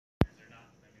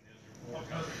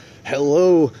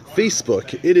Hello,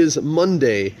 Facebook. It is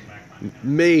Monday,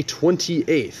 May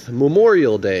 28th,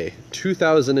 Memorial Day,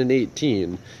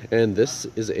 2018, and this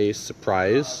is a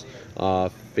surprise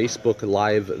Facebook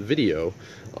Live video.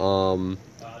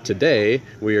 Today,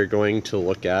 we are going to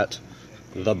look at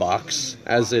the box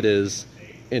as it is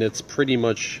in its pretty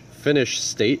much finished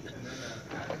state.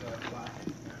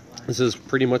 This is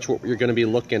pretty much what you're going to be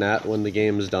looking at when the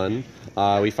game's done.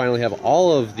 We finally have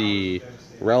all of the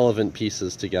relevant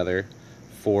pieces together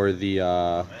for the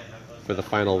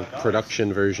final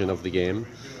production version of the game,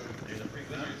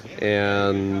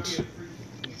 and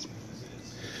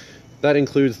that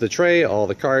includes the tray, all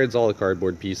the cards, all the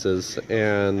cardboard pieces,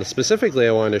 and specifically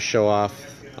I wanted to show off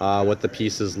what the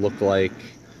pieces look like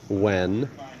when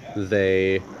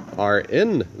they are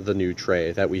in the new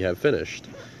tray that we have finished.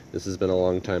 This has been a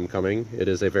long time coming. It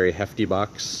is a very hefty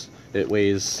box. It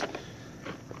weighs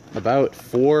about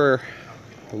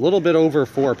a little bit over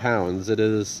 4 pounds.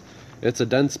 It's a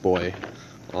dense boy.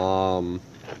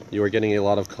 You are getting a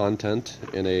lot of content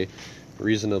in a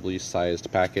reasonably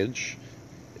sized package.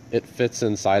 It fits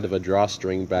inside of a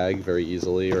drawstring bag very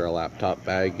easily, or a laptop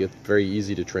bag. It's very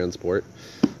easy to transport.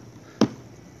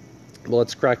 Well,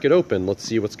 let's crack it open. Let's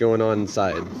see what's going on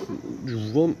inside.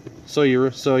 So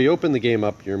you open the game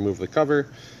up, you remove the cover,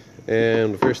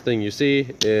 and the first thing you see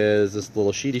is this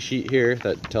little sheety sheet here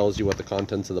that tells you what the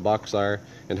contents of the box are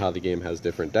and how the game has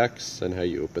different decks and how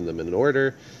you open them in an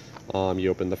order.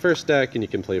 You open the first deck and you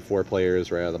can play 4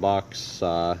 players right out of the box.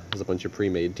 There's a bunch of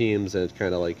pre-made teams, and it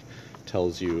kind of like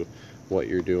tells you what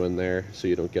you're doing there so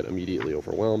you don't get immediately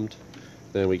overwhelmed.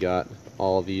 Then we got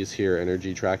all of these here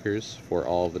energy trackers for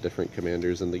all of the different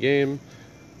commanders in the game,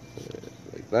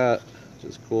 like that, which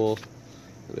is cool.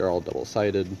 They're all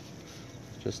double-sided,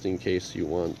 just in case you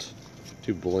want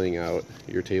to bling out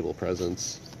your table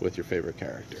presence with your favorite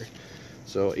character.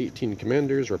 So 18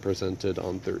 commanders represented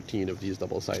on 13 of these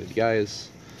double-sided guys.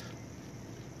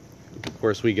 Of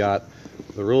course, we got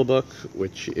the rulebook,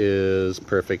 which is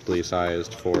perfectly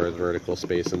sized for the vertical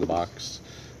space in the box,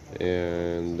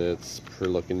 and it's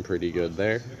looking pretty good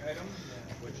there.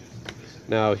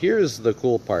 Now, here's the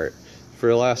cool part. For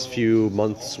the last few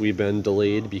months, we've been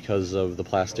delayed because of the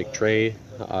plastic tray.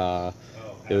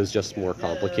 It was just more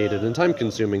complicated and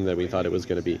time-consuming than we thought it was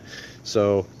going to be.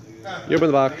 So, you open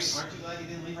the box,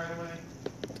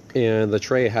 and the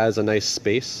tray has a nice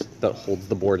space that holds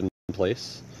the board in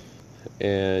place.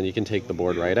 And you can take the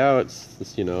board right out. It's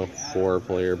this,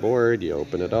 4-player board. You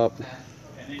open it up,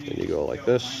 and you go like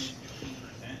this.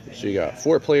 So you got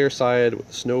 4-player side with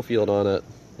a snow field on it,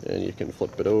 and you can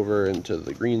flip it over into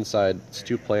the green side. It's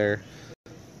 2-player.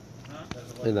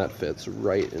 And that fits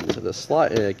right into the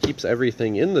slot, and it keeps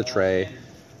everything in the tray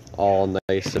all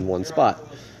nice in one spot.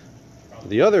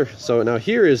 So now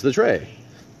here is the tray.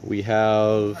 We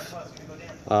have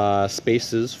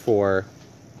spaces for,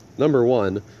 number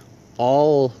 1,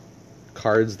 all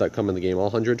cards that come in the game, all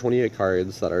 128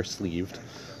 cards that are sleeved,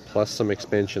 plus some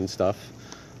expansion stuff.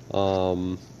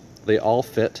 They all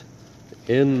fit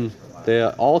in.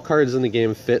 All cards in the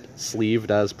game fit sleeved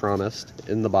as promised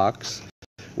in the box,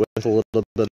 with a little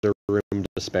bit of room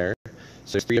to spare.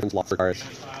 So there's 3 different slots for cards,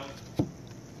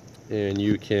 and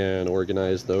you can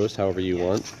organize those however you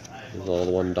want. There's a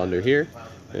little one under here,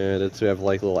 and we have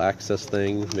like a little access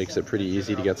thing, makes it pretty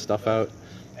easy to get stuff out.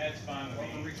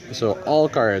 So all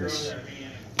cards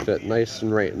fit nice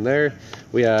and right in there.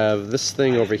 We have this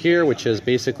thing over here, which is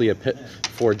basically a pit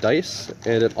for dice,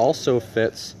 and it also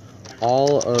fits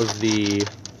all of the...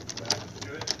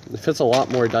 It fits a lot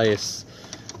more dice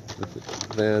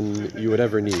than you would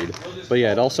ever need. But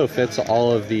yeah, it also fits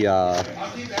all of the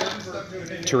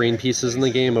terrain pieces in the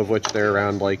game, of which there are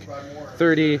around like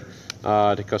 30 to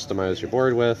customize your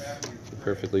board with.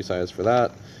 Perfectly sized for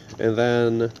that. And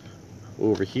then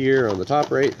over here on the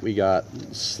top right, we got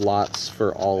slots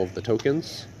for all of the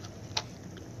tokens.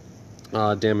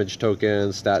 Damage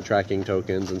tokens, stat tracking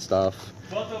tokens and stuff.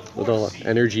 Little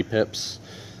energy pips.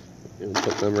 And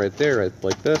put them right there, right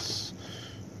like this.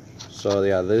 So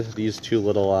yeah, these 2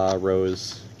 little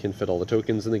rows can fit all the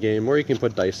tokens in the game, or you can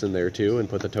put dice in there too and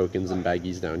put the tokens in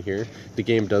baggies down here. The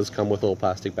game does come with little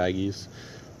plastic baggies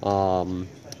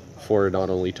for not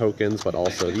only tokens, but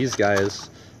also these guys,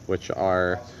 which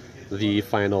are the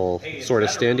final sort of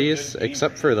standees,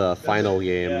 except for the final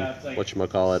game,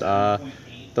 whatchamacallit,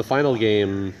 the final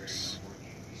game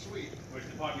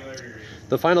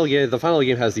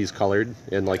has these colored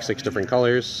in like 6 different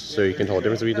colors, so you can tell the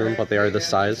difference between them, but they are this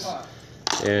size.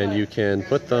 And you can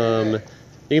put the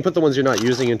ones you're not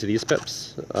using into these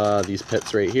pips, these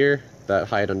pits right here, that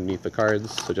hide underneath the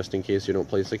cards, so just in case you don't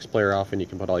play 6-player often, you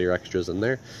can put all your extras in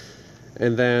there.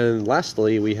 And then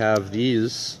lastly, we have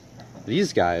these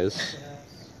guys.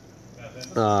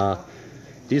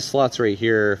 These slots right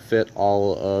here fit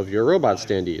all of your robot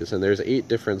standees, and there's 8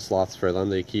 different slots for them.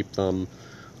 They keep them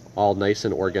all nice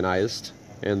and organized,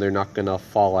 and they're not gonna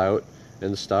fall out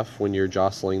and stuff when you're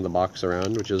jostling the box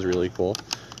around, which is really cool.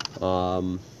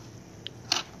 So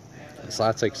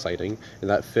that's exciting, and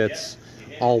that fits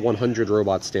all 100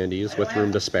 robot standees with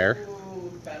room to spare.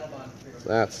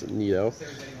 That's neato.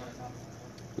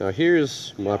 Now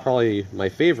here's probably my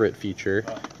favorite feature.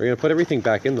 We're gonna put everything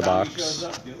back in the box,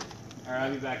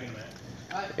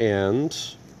 and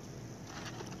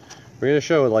we're gonna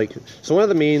show so one of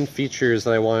the main features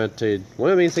that one of the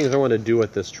main things I want to do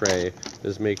with this tray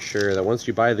is make sure that once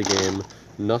you buy the game,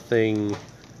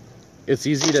 it's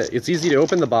easy to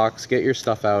open the box, get your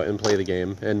stuff out, and play the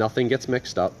game, and nothing gets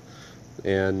mixed up,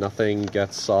 and nothing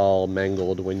gets all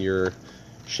mangled when you're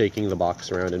shaking the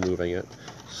box around and moving it.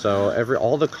 So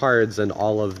all the cards and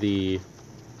all the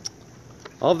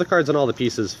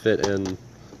pieces fit in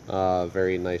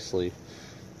very nicely.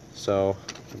 So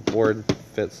the board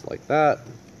fits like that.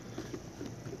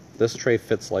 This tray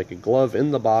fits like a glove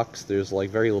in the box. There's like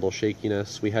very little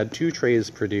shakiness. We had 2 trays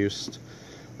produced.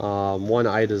 One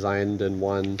I designed and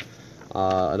one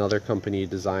another company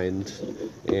designed,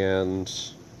 and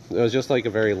it was just like a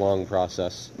very long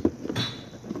process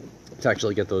to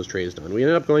actually get those trays done. We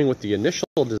ended up going with the initial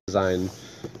design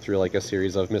through like a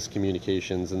series of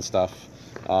miscommunications and stuff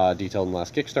detailed in the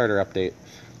last Kickstarter update.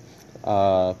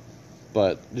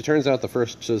 But it turns out the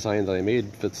first design that I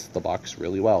made fits the box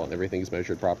really well, and everything's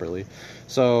measured properly.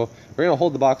 So we're going to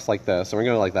hold the box like this, and we're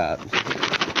going to go like that.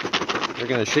 We're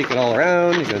going to shake it all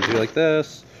around. You're going to do like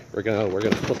this. We're going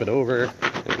to flip it over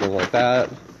and go like that.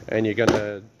 And you're going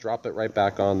to drop it right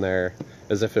back on there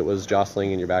as if it was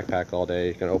jostling in your backpack all day.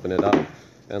 You're going to open it up,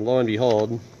 and lo and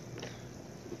behold,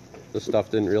 this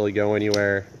stuff didn't really go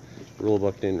anywhere. The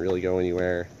rulebook didn't really go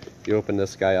anywhere. You open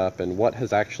this guy up, and what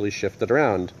has actually shifted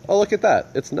around? Oh, look at that.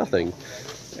 It's nothing.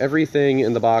 Everything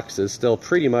in the box is still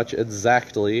pretty much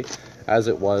exactly as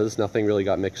it was. Nothing really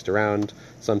got mixed around.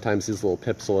 Sometimes these little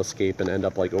pips will escape and end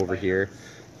up like over here,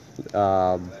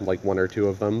 like 1 or 2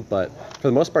 of them. But for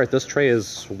the most part, this tray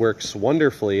works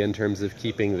wonderfully in terms of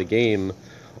keeping the game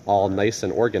all nice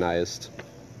and organized,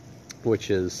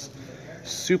 which is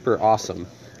super awesome.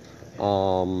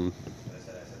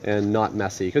 And not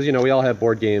messy, because we all have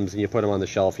board games and you put them on the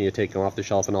shelf and you take them off the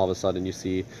shelf and all of a sudden you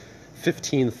see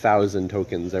 15,000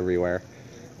 tokens everywhere.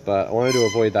 But I wanted to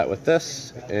avoid that with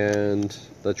this, and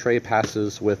the tray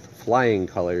passes with flying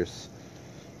colors,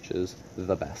 which is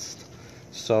the best.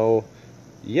 So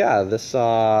yeah, this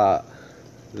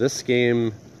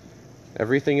game,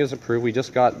 everything is approved. We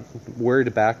just got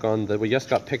word back we just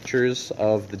got pictures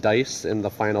of the dice and the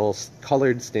final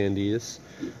colored standees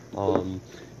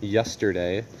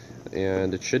yesterday,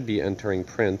 and it should be entering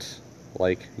print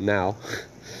like now.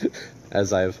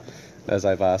 as I've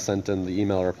sent in the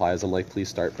email replies, I'm like, please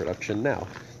start production now.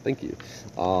 Thank you.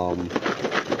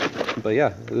 But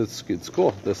yeah, it's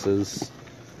cool. This is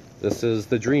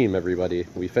the dream, everybody.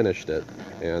 We finished it,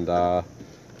 and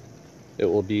it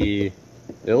will be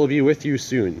with you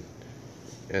soon.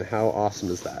 And how awesome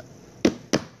is that?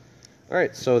 All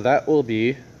right, so that will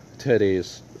be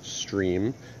today's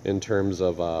stream in terms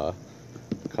of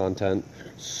content.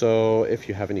 So if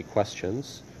you have any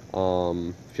questions,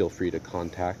 feel free to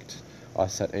contact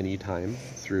us at any time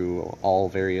through all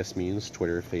various means: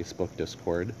 Twitter, Facebook,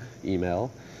 Discord,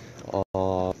 email,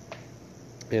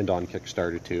 and on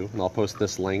Kickstarter too. And I'll post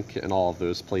this link in all of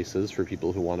those places for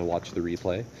people who want to watch the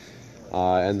replay.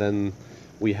 And then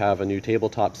we have a new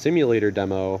tabletop simulator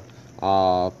demo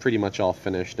pretty much all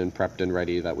finished and prepped and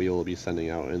ready that we will be sending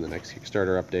out in the next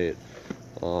Kickstarter update,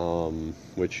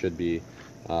 which should be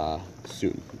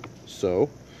soon. So,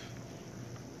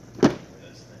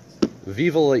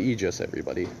 Viva la Aegis,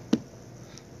 everybody.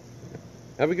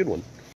 Have a good one.